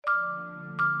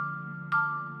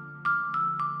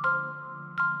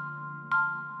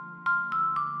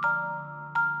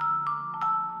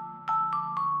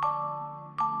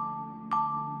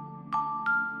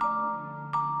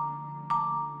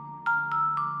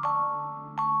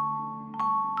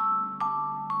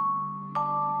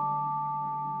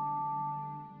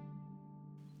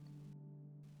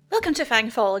Welcome to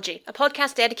Fangthology, a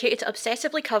podcast dedicated to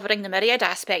obsessively covering the myriad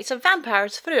aspects of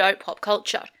vampires throughout pop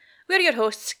culture. We're your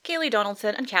hosts, Kaylee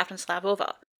Donaldson and Catherine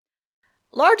Slavova.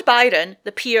 Lord Byron,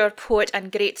 the peer, poet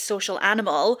and great social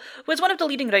animal, was one of the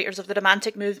leading writers of the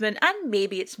Romantic movement and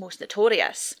maybe its most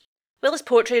notorious. While his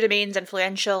poetry remains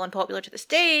influential and popular to this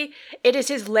day, it is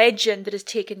his legend that has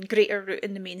taken greater root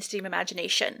in the mainstream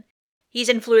imagination. He's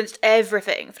influenced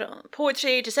everything from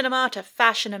poetry to cinema to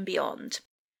fashion and beyond.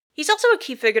 He's also a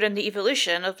key figure in the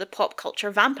evolution of the pop culture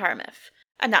vampire myth,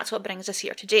 and that's what brings us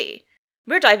here today.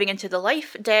 We're diving into the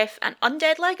life, death, and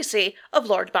undead legacy of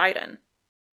Lord Byron.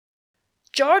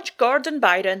 George Gordon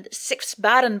Byron, 6th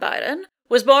Baron Byron,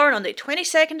 was born on the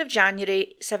 22nd of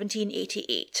January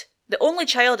 1788, the only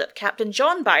child of Captain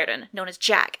John Byron, known as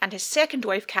Jack, and his second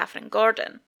wife Catherine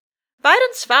Gordon.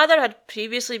 Byron's father had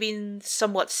previously been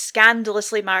somewhat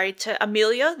scandalously married to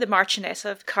Amelia, the Marchioness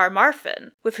of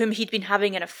Carmarthen, with whom he'd been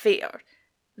having an affair.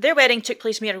 Their wedding took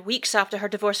place mere weeks after her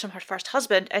divorce from her first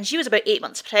husband, and she was about 8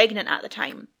 months pregnant at the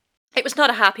time. It was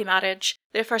not a happy marriage.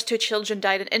 Their first 2 children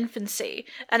died in infancy,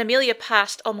 and Amelia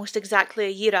passed almost exactly a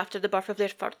year after the birth of their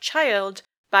third child,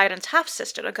 Byron's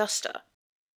half-sister Augusta.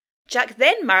 Jack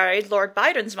then married Lord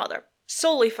Byron's mother,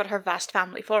 solely for her vast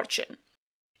family fortune.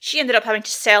 She ended up having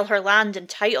to sell her land and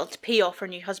title to pay off her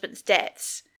new husband's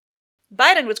debts.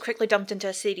 Byron was quickly dumped into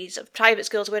a series of private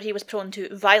schools where he was prone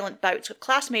to violent bouts with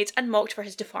classmates and mocked for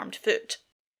his deformed foot.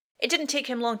 It didn't take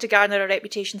him long to garner a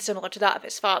reputation similar to that of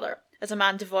his father, as a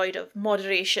man devoid of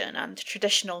moderation and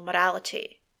traditional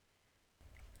morality.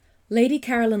 Lady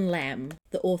Caroline Lamb,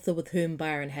 the author with whom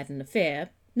Byron had an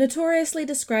affair, notoriously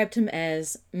described him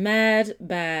as mad,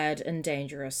 bad, and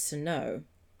dangerous to know.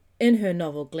 In her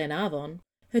novel Glenarvon,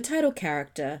 her title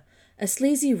character, a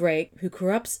sleazy rake who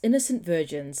corrupts innocent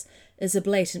virgins, is a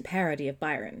blatant parody of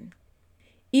Byron.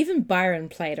 Even Byron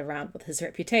played around with his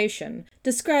reputation,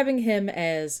 describing him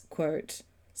as, quote,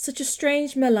 such a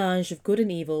strange melange of good and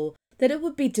evil that it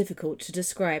would be difficult to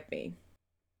describe me.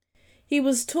 He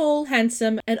was tall,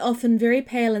 handsome, and often very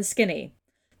pale and skinny,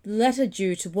 the latter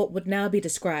due to what would now be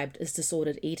described as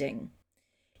disordered eating.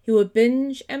 He would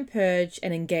binge and purge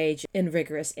and engage in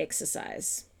rigorous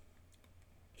exercise.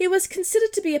 He was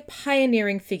considered to be a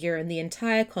pioneering figure in the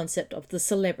entire concept of the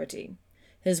celebrity.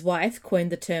 His wife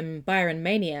coined the term Byron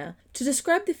mania to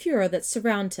describe the furor that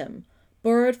surrounds him,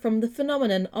 borrowed from the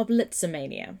phenomenon of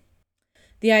Litzomania.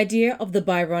 The idea of the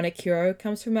Byronic hero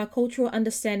comes from our cultural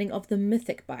understanding of the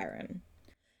mythic Byron.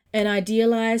 An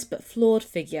idealized but flawed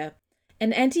figure,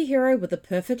 an anti-hero with a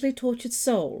perfectly tortured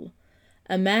soul,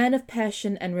 a man of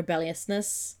passion and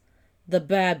rebelliousness, the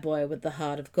bad boy with the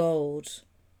heart of gold.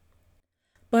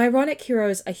 Byronic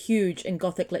heroes are huge in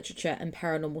Gothic literature and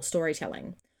paranormal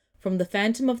storytelling, from the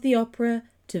Phantom of the Opera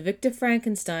to Victor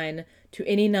Frankenstein to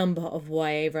any number of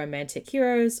YA romantic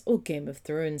heroes or Game of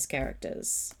Thrones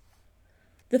characters.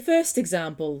 The first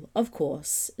example, of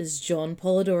course, is John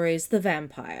Polidori's The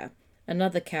Vampire,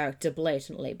 another character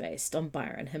blatantly based on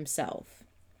Byron himself.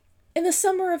 In the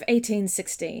summer of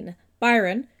 1816,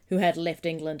 Byron, who had left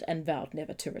England and vowed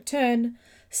never to return,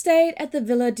 stayed at the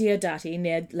Villa Diodati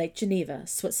near Lake Geneva,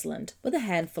 Switzerland, with a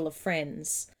handful of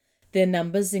friends. Their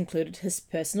numbers included his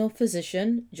personal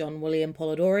physician, John William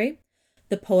Polidori,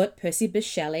 the poet Percy Bysshe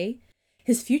Shelley,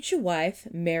 his future wife,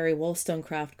 Mary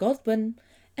Wollstonecraft Godwin,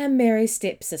 and Mary's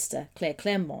stepsister, Claire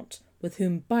Clairmont, with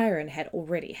whom Byron had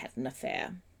already had an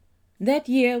affair. That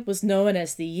year was known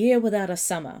as the Year Without a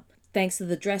Summer, thanks to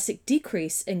the drastic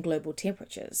decrease in global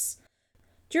temperatures.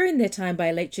 During their time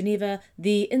by Lake Geneva,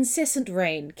 the incessant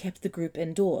rain kept the group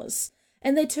indoors,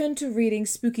 and they turned to reading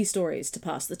spooky stories to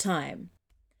pass the time.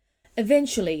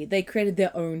 Eventually, they created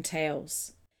their own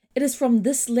tales. It is from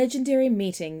this legendary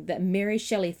meeting that Mary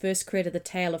Shelley first created the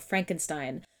tale of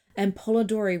Frankenstein, and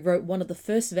Polidori wrote one of the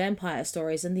first vampire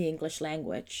stories in the English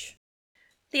language.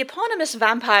 The eponymous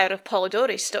vampire of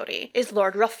Polidori's story is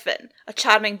Lord Ruthven, a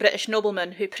charming British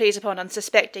nobleman who preys upon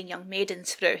unsuspecting young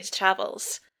maidens throughout his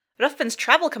travels. Ruthven's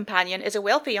travel companion is a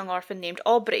wealthy young orphan named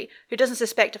Aubrey, who doesn't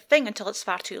suspect a thing until it's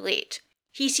far too late.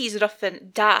 He sees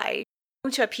Ruthven die,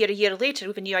 only to appear a year later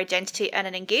with a new identity and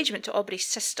an engagement to Aubrey's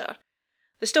sister.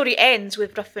 The story ends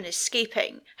with Ruthven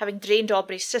escaping, having drained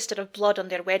Aubrey's sister of blood on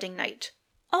their wedding night.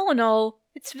 All in all,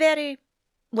 it's very,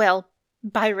 well,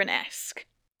 Byron-esque.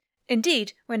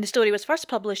 Indeed, when the story was first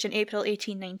published in April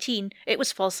 1819, it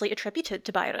was falsely attributed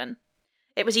to Byron.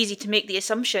 It was easy to make the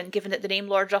assumption, given that the name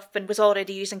Lord Ruthven was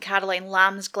already using Caroline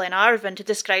Lamb's Glenarvan to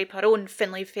describe her own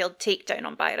thinly veiled takedown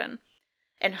on Byron.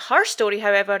 In her story,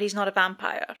 however, he's not a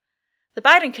vampire. The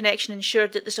Byron connection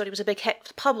ensured that the story was a big hit with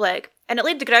the public, and it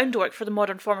laid the groundwork for the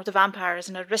modern form of the vampire as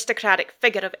an aristocratic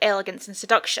figure of elegance and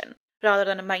seduction, rather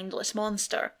than a mindless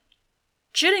monster.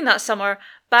 During that summer,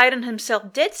 Byron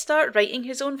himself did start writing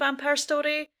his own vampire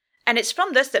story, and it's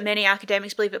from this that many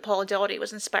academics believe that Polidori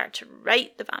was inspired to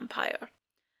write the vampire.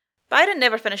 Byron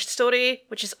never finished the story,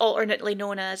 which is alternately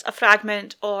known as a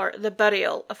fragment or the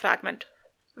burial, a fragment.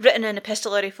 Written in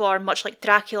epistolary form, much like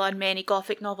Dracula and many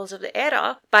Gothic novels of the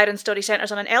era, Byron's story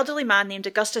centres on an elderly man named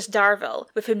Augustus Darville,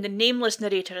 with whom the nameless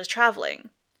narrator is travelling.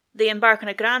 They embark on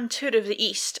a grand tour of the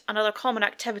East, another common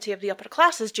activity of the upper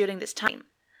classes during this time.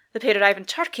 The pair arrive in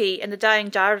Turkey, and the dying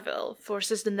Darville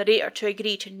forces the narrator to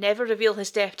agree to never reveal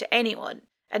his death to anyone,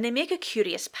 and they make a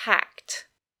curious pact.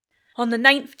 On the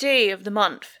 9th day of the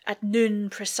month, at noon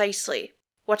precisely,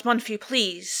 what month you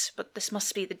please, but this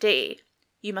must be the day,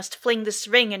 you must fling this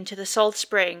ring into the salt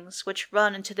springs which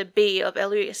run into the bay of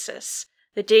Eleusis.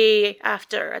 The day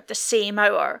after, at the same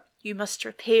hour, you must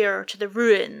repair to the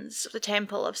ruins of the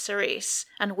temple of Ceres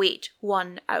and wait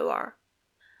 1 hour.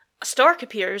 A stork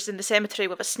appears in the cemetery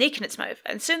with a snake in its mouth,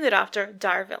 and soon thereafter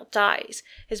Darville dies,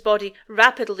 his body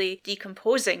rapidly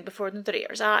decomposing before the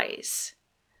narrator's eyes.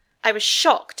 I was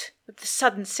shocked with the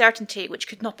sudden certainty which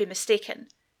could not be mistaken.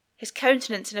 His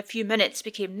countenance in a few minutes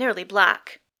became nearly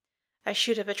black. I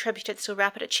should have attributed so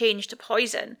rapid a change to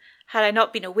poison, had I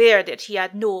not been aware that he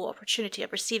had no opportunity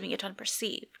of receiving it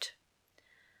unperceived.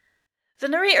 The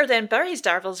narrator then buries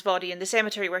Darville's body in the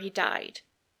cemetery where he died.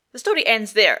 The story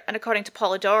ends there, and according to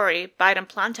Polidori, Byron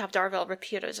planned to have Darville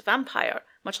reappear as a vampire,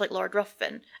 much like Lord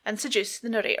Ruthven, and seduce the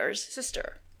narrator's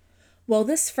sister. While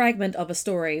this fragment of a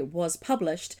story was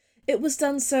published, it was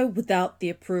done so without the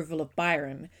approval of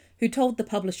Byron, who told the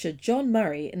publisher John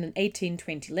Murray in an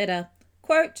 1820 letter,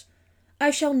 quote, I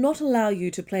shall not allow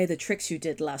you to play the tricks you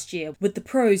did last year with the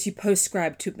prose you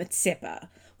postscribed to Mtsepa,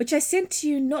 which I sent to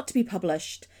you not to be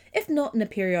published, if not in a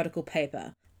periodical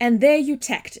paper. And there you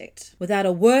tacked it, without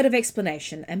a word of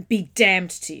explanation, and be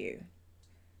damned to you.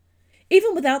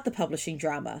 Even without the publishing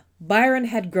drama, Byron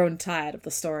had grown tired of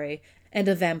the story, and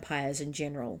of vampires in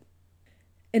general.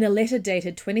 In a letter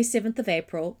dated 27th of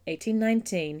April,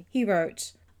 1819, he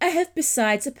wrote, I have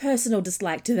besides a personal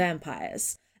dislike to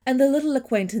vampires, and the little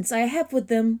acquaintance I have with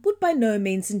them would by no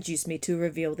means induce me to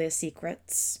reveal their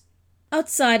secrets.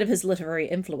 Outside of his literary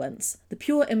influence, the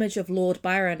pure image of Lord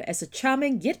Byron as a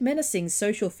charming yet menacing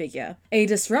social figure, a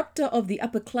disruptor of the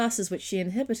upper classes which he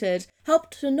inhabited,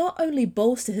 helped to not only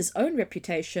bolster his own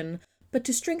reputation, but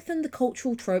to strengthen the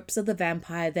cultural tropes of the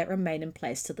vampire that remain in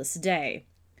place to this day.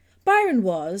 Byron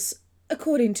was,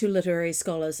 according to literary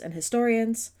scholars and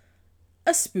historians,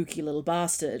 a spooky little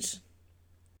bastard.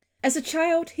 As a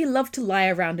child, he loved to lie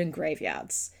around in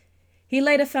graveyards. He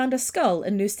later found a skull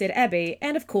in Newstead Abbey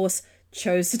and, of course,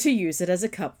 chose to use it as a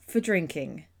cup for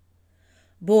drinking.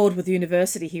 Bored with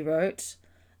university, he wrote,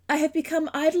 I have become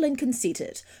idle and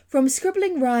conceited, from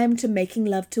scribbling rhyme to making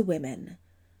love to women.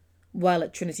 While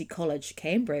at Trinity College,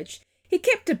 Cambridge, he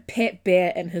kept a pet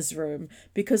bear in his room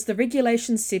because the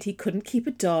regulations said he couldn't keep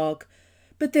a dog,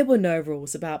 but there were no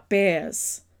rules about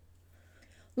bears.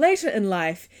 Later in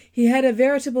life, he had a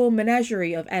veritable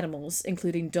menagerie of animals,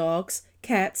 including dogs,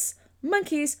 cats,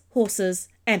 monkeys, horses,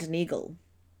 and an eagle.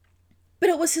 But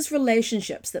it was his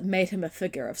relationships that made him a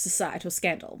figure of societal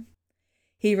scandal.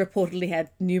 He reportedly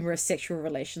had numerous sexual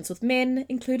relations with men,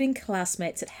 including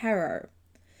classmates at Harrow.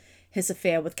 His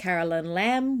affair with Caroline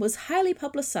Lamb was highly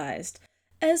publicised,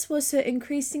 as was her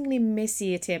increasingly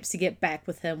messy attempts to get back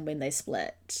with him when they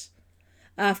split.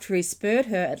 After he spurred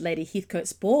her at Lady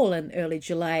Heathcote's ball in early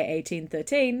July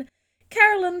 1813,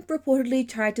 Caroline reportedly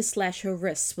tried to slash her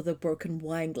wrists with a broken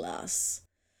wine glass,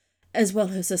 as well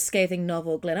as her scathing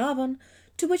novel Glenarvan,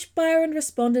 to which Byron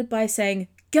responded by saying,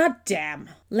 God damn!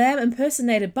 Lamb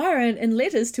impersonated Byron in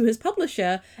letters to his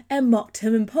publisher and mocked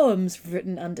him in poems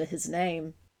written under his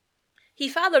name. He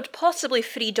fathered possibly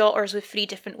 3 daughters with 3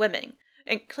 different women,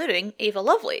 including Ava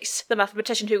Lovelace, the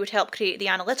mathematician who would help create the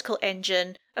analytical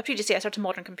engine, a predecessor to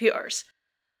modern computers.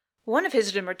 One of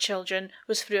his rumoured children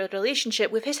was through a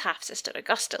relationship with his half-sister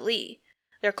Augusta Lee.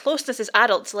 Their closeness as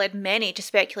adults led many to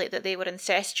speculate that they were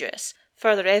incestuous,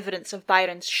 further evidence of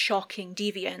Byron's shocking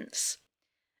deviance.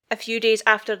 A few days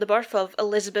after the birth of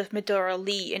Elizabeth Medora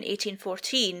Lee in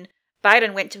 1814,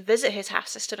 Byron went to visit his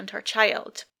half-sister and her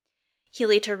child. He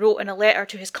later wrote in a letter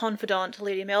to his confidant,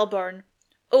 Lady Melbourne,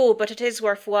 Oh, but it is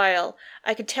worthwhile.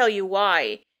 I can tell you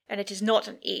why. and it is not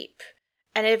an ape.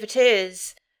 And if it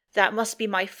is, that must be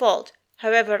my fault.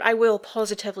 However, I will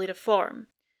positively reform.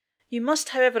 You must,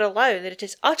 however, allow that it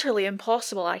is utterly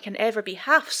impossible I can ever be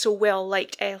half so well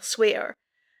liked elsewhere,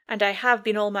 and I have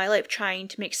been all my life trying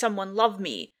to make someone love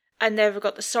me, and never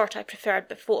got the sort I preferred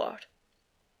before.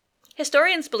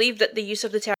 Historians believe that the use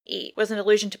of the term ape was an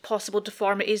allusion to possible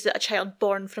deformities that a child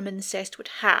born from incest would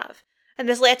have, and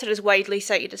this letter is widely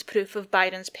cited as proof of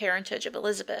Byron's parentage of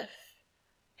Elizabeth.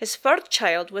 His third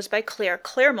child was by Claire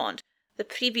Clairmont, the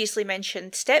previously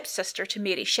mentioned stepsister to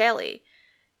Mary Shelley.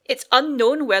 It's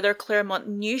unknown whether Clairmont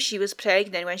knew she was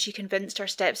pregnant when she convinced her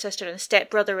stepsister and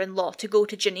stepbrother-in-law to go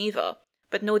to Geneva,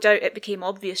 but no doubt it became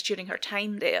obvious during her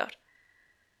time there.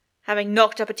 Having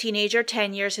knocked up a teenager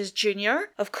 10 years his junior,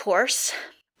 of course,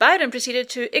 Byron proceeded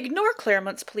to ignore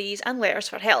Clairmont's pleas and letters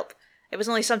for help. It was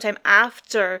only sometime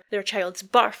after their child's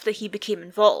birth that he became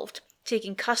involved,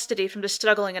 taking custody from the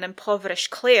struggling and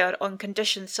impoverished Claire on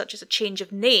conditions such as a change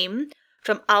of name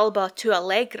from Alba to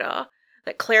Allegra,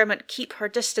 that Clairmont keep her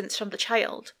distance from the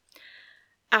child.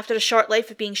 After a short life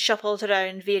of being shuffled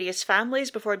around various families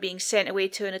before being sent away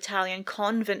to an Italian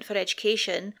convent for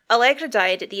education, Allegra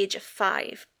died at the age of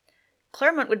 5.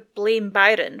 Clairmont would blame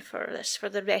Byron for this for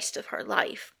the rest of her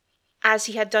life. As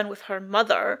he had done with her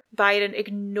mother, Byron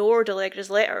ignored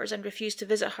Allegra's letters and refused to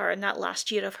visit her in that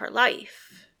last year of her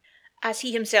life. As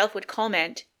he himself would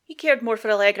comment, he cared more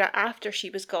for Allegra after she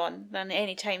was gone than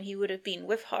any time he would have been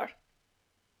with her.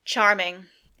 Charming.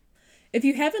 If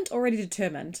you haven't already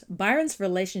determined, Byron's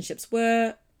relationships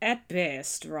were, at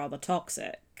best, rather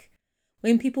toxic.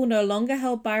 When people no longer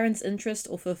held Byron's interest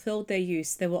or fulfilled their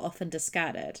use, they were often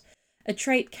discarded, a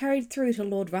trait carried through to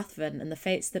Lord Ruthven in the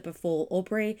fates that befall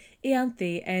Aubrey,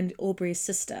 Ianthe, and Aubrey's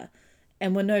sister,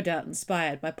 and were no doubt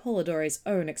inspired by Polidori's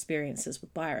own experiences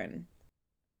with Byron.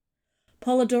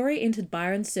 Polidori entered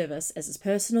Byron's service as his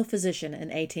personal physician in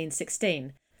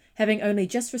 1816, having only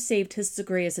just received his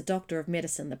degree as a doctor of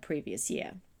medicine the previous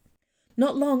year.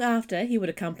 Not long after, he would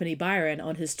accompany Byron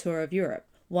on his tour of Europe,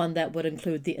 one that would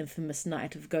include the infamous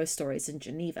Night of Ghost Stories in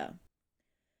Geneva.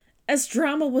 As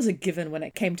drama was a given when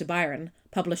it came to Byron,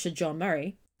 publisher John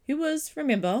Murray, who was,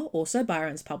 remember, also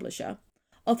Byron's publisher,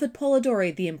 offered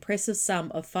Polidori the impressive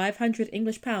sum of 500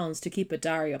 English pounds to keep a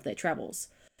diary of their travels.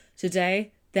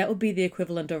 Today, that would be the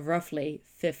equivalent of roughly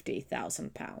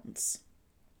 £50,000.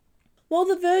 While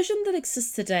the version that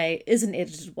exists today is an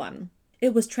edited one,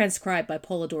 it was transcribed by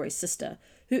Polidori's sister,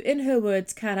 who in her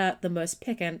words cut out the most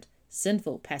piquant,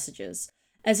 sinful passages,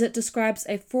 as it describes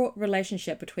a fraught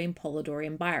relationship between Polidori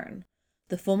and Byron,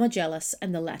 the former jealous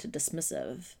and the latter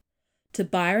dismissive. To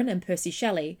Byron and Percy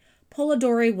Shelley,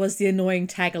 Polidori was the annoying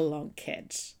tag-along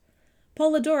kid.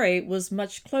 Polidori was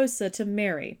much closer to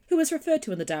Mary, who was referred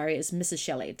to in the diary as Mrs.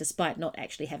 Shelley, despite not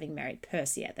actually having married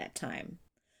Percy at that time.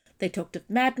 They talked of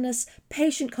madness,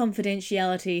 patient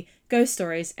confidentiality, ghost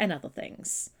stories, and other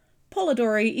things.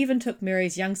 Polidori even took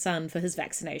Mary's young son for his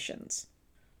vaccinations.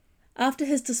 After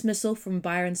his dismissal from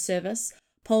Byron's service,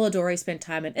 Polidori spent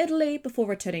time in Italy before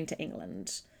returning to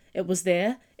England. It was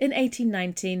there, in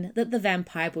 1819, that The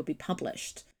Vampire would be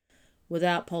published,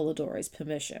 without Polidori's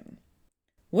permission.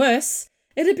 Worse,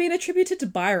 it had been attributed to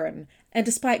Byron, and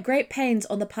despite great pains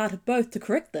on the part of both to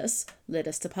correct this,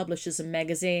 letters to publishers and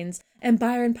magazines, and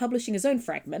Byron publishing his own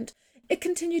fragment, it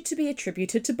continued to be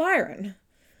attributed to Byron.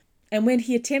 And when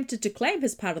he attempted to claim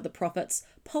his part of the profits,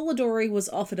 Polidori was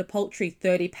offered a paltry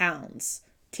 £30,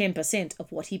 10%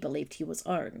 of what he believed he was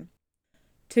owed.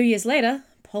 2 years later,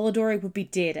 Polidori would be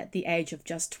dead at the age of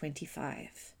just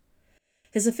 25.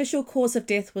 His official cause of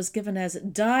death was given as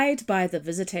died by the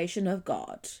visitation of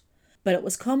God, but it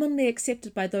was commonly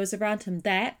accepted by those around him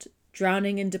that,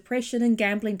 drowning in depression and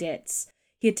gambling debts,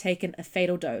 he had taken a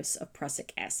fatal dose of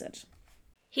prussic acid.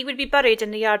 He would be buried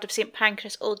in the yard of St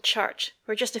Pancras Old Church,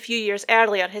 where just a few years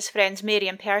earlier his friends Mary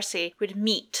and Percy would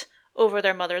meet over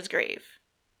their mother's grave.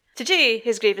 Today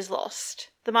his grave is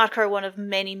lost, the marker one of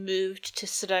many moved to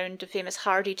surround the famous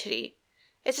Hardy tree.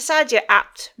 It's a sad yet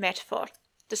apt metaphor.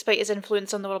 Despite his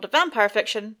influence on the world of vampire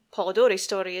fiction, Polidori's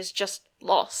story is just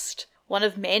lost, one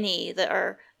of many that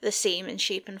are the same in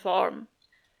shape and form.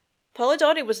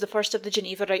 Polidori was the first of the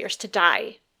Geneva writers to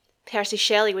die. Percy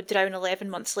Shelley would drown 11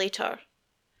 months later.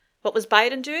 What was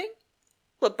Byron doing?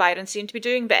 What Byron seemed to be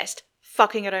doing best,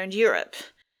 fucking around Europe.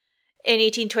 In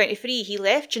 1823 he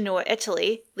left Genoa,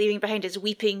 Italy, leaving behind his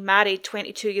weeping, married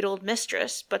 22-year-old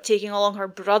mistress, but taking along her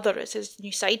brother as his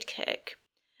new sidekick.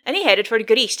 And he headed for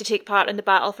Greece to take part in the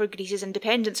battle for Greece's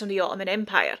independence from the Ottoman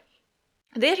Empire.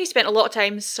 There he spent a lot of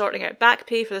time sorting out back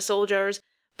pay for the soldiers,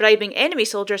 bribing enemy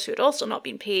soldiers who had also not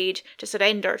been paid to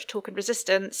surrender to token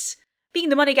resistance, being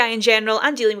the money guy in general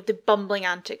and dealing with the bumbling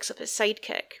antics of his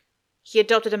sidekick. He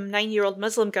adopted a 9-year-old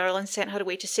Muslim girl and sent her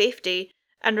away to safety,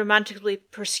 and romantically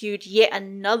pursued yet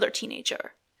another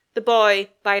teenager. The boy,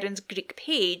 Byron's Greek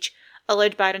page,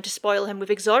 allowed Byron to spoil him with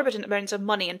exorbitant amounts of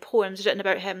money and poems written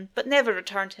about him, but never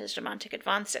returned his romantic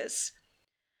advances.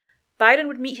 Byron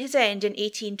would meet his end in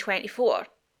 1824,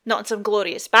 not in some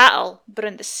glorious battle, but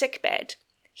in the sickbed.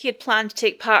 He had planned to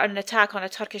take part in an attack on a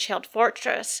Turkish-held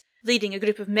fortress, leading a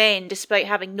group of men despite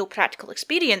having no practical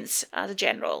experience as a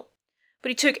general. But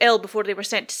he took ill before they were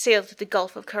sent to sail to the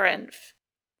Gulf of Corinth.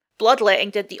 Bloodletting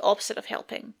did the opposite of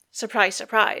helping. Surprise,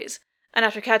 surprise. And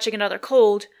after catching another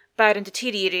cold, Byron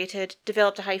deteriorated,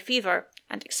 developed a high fever,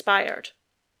 and expired.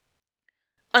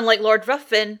 Unlike Lord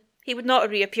Ruthven, he would not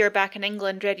reappear back in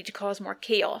England ready to cause more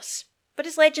chaos. But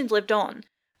his legend lived on.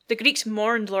 The Greeks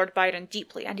mourned Lord Byron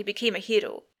deeply, and he became a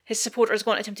hero. His supporters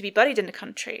wanted him to be buried in the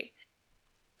country.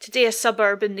 Today a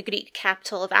suburb in the Greek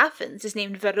capital of Athens is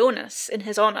named Varonis in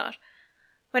his honour.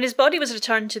 When his body was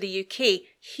returned to the UK,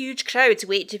 huge crowds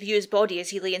waited to view his body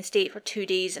as he lay in state for 2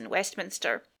 days in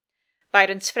Westminster.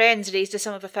 Byron's friends raised a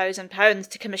sum of £1,000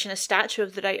 to commission a statue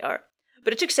of the writer,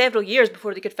 but it took several years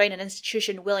before they could find an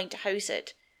institution willing to house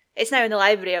it. It's now in the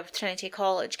library of Trinity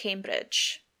College,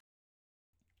 Cambridge.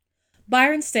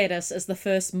 Byron's status as the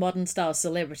first modern-style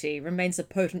celebrity remains a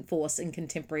potent force in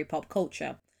contemporary pop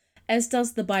culture, as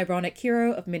does the Byronic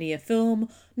hero of many a film,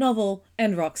 novel,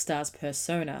 and rock star's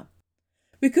persona.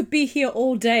 We could be here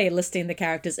all day listing the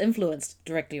characters influenced,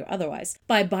 directly or otherwise,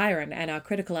 by Byron and our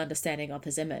critical understanding of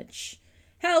his image.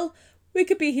 Hell, we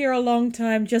could be here a long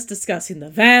time just discussing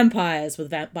the vampires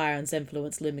with Byron's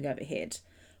influence looming overhead.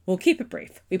 We'll keep it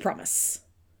brief, we promise.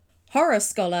 Horror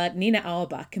scholar Nina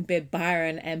Auerbach compared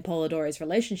Byron and Polidori's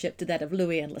relationship to that of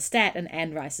Louis and Lestat in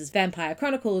Anne Rice's Vampire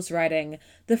Chronicles, writing,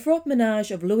 "The fraught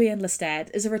menage of Louis and Lestat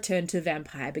is a return to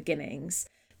vampire beginnings.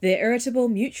 Their irritable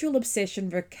mutual obsession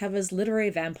recovers literary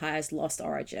vampire's lost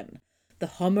origin, the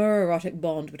homoerotic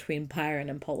bond between Byron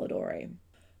and Polidori."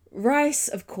 Rice,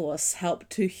 of course, helped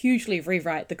to hugely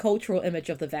rewrite the cultural image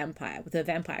of the vampire with her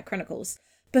Vampire Chronicles,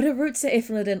 but her roots are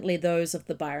evidently those of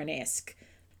the Byronesque.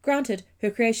 Granted,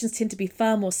 her creations tend to be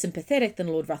far more sympathetic than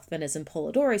Lord Ruthven is in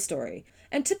Polidori's story,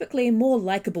 and typically more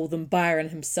likeable than Byron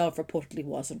himself reportedly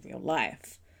was in real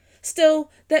life. Still,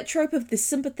 that trope of the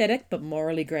sympathetic but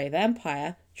morally grey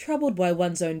vampire, troubled by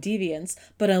one's own deviance,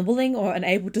 but unwilling or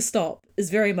unable to stop,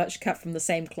 is very much cut from the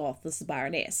same cloth as the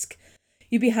Byronesque.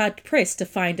 You'd be hard-pressed to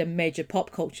find a major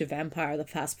pop culture vampire of the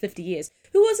past 50 years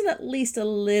who wasn't at least a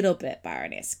little bit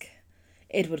Byronesque.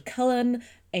 Edward Cullen,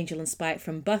 Angel and Spike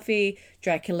from Buffy,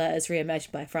 Dracula as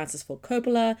reimagined by Francis Ford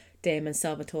Coppola, Damon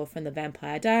Salvatore from The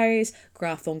Vampire Diaries,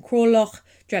 Graf von Kroloch,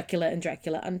 Dracula and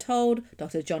Dracula Untold,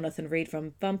 Dr. Jonathan Reed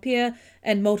from Vampire,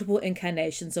 and multiple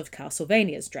incarnations of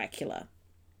Castlevania's Dracula.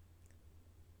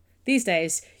 These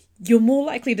days, you're more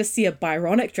likely to see a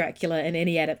Byronic Dracula in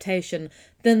any adaptation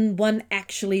than one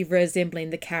actually resembling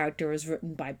the character as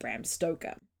written by Bram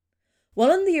Stoker.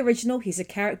 While in the original he's a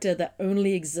character that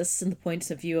only exists in the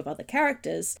point of view of other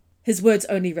characters, his words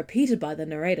only repeated by the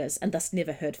narrators and thus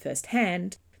never heard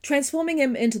firsthand, transforming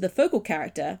him into the focal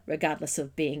character, regardless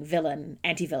of being villain,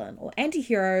 anti-villain, or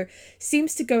anti-hero,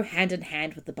 seems to go hand in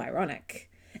hand with the Byronic.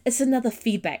 It's another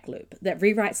feedback loop that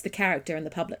rewrites the character in the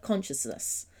public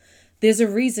consciousness. There's a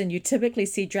reason you typically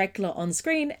see Dracula on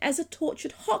screen as a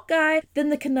tortured hot guy than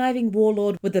the conniving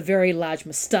warlord with a very large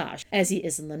moustache, as he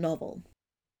is in the novel.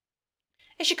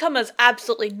 It should come as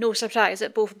absolutely no surprise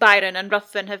that both Byron and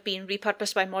Ruthven have been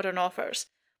repurposed by modern authors.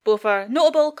 Both are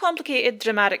notable, complicated,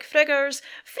 dramatic figures,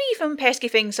 free from pesky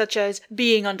things such as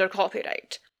being under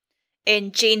copyright.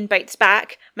 In Jane Bites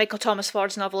Back, Michael Thomas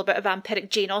Ford's novel about a vampiric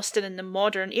Jane Austen in the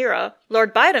modern era,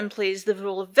 Lord Byron plays the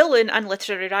role of villain and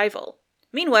literary rival.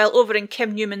 Meanwhile, over in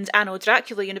Kim Newman's Anno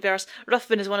Dracula universe,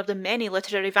 Ruthven is one of the many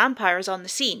literary vampires on the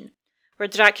scene. Where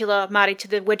Dracula, married to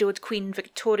the widowed Queen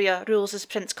Victoria, rules as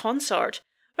prince consort,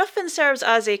 Ruthven serves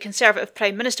as a Conservative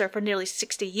Prime Minister for nearly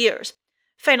 60 years,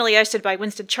 finally ousted by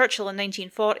Winston Churchill in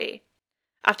 1940.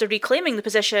 After reclaiming the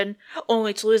position,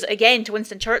 only to lose it again to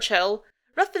Winston Churchill,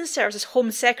 Ruthven serves as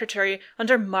Home Secretary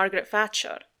under Margaret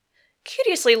Thatcher.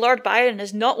 Curiously, Lord Byron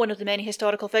is not one of the many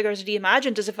historical figures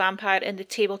reimagined as a vampire in the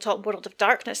tabletop World of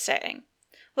Darkness setting.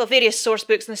 While various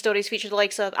sourcebooks and stories feature the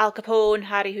likes of Al Capone,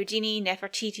 Harry Houdini,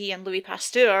 Nefertiti and Louis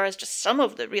Pasteur as just some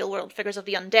of the real-world figures of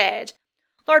the undead,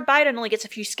 Lord Byron only gets a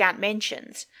few scant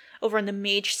mentions, over in the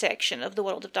mage section of the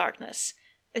World of Darkness.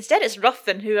 Instead it's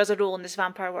Ruthven who has a role in this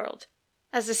vampire world,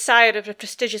 as the sire of a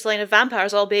prestigious line of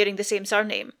vampires all bearing the same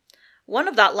surname. One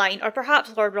of that line, or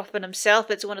perhaps Lord Ruthven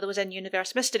himself, it's one of those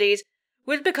in-universe mysteries,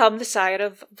 would become the sire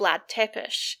of Vlad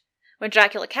Tepes. When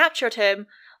Dracula captured him,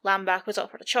 Lambach was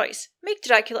offered a choice: make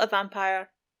Dracula a vampire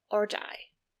or die.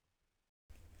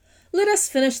 Let us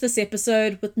finish this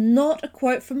episode with not a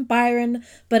quote from Byron,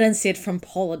 but instead from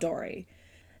Polidori,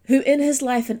 who in his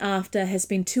life and after has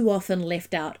been too often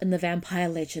left out in the vampire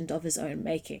legend of his own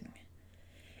making.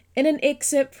 In an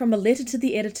excerpt from a letter to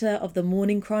the editor of the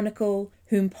Morning Chronicle,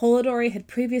 whom Polidori had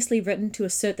previously written to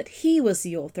assert that he was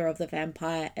the author of the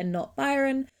vampire and not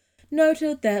Byron,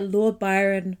 noted that Lord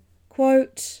Byron,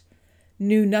 quote,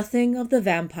 knew nothing of the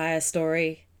vampire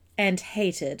story and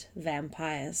hated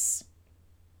vampires.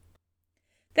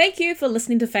 Thank you for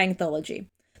listening to Fangthology.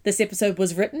 This episode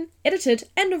was written, edited,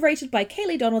 and narrated by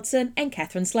Kaylee Donaldson and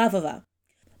Catherine Slavova.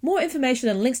 More information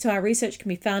and links to our research can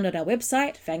be found at our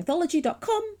website,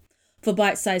 fangthology.com. For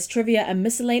bite-sized trivia and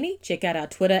miscellany, check out our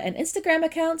Twitter and Instagram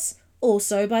accounts,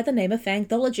 also by the name of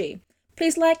Fangthology.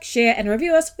 Please like, share, and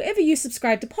review us wherever you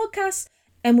subscribe to podcasts,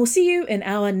 and we'll see you in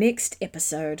our next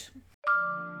episode.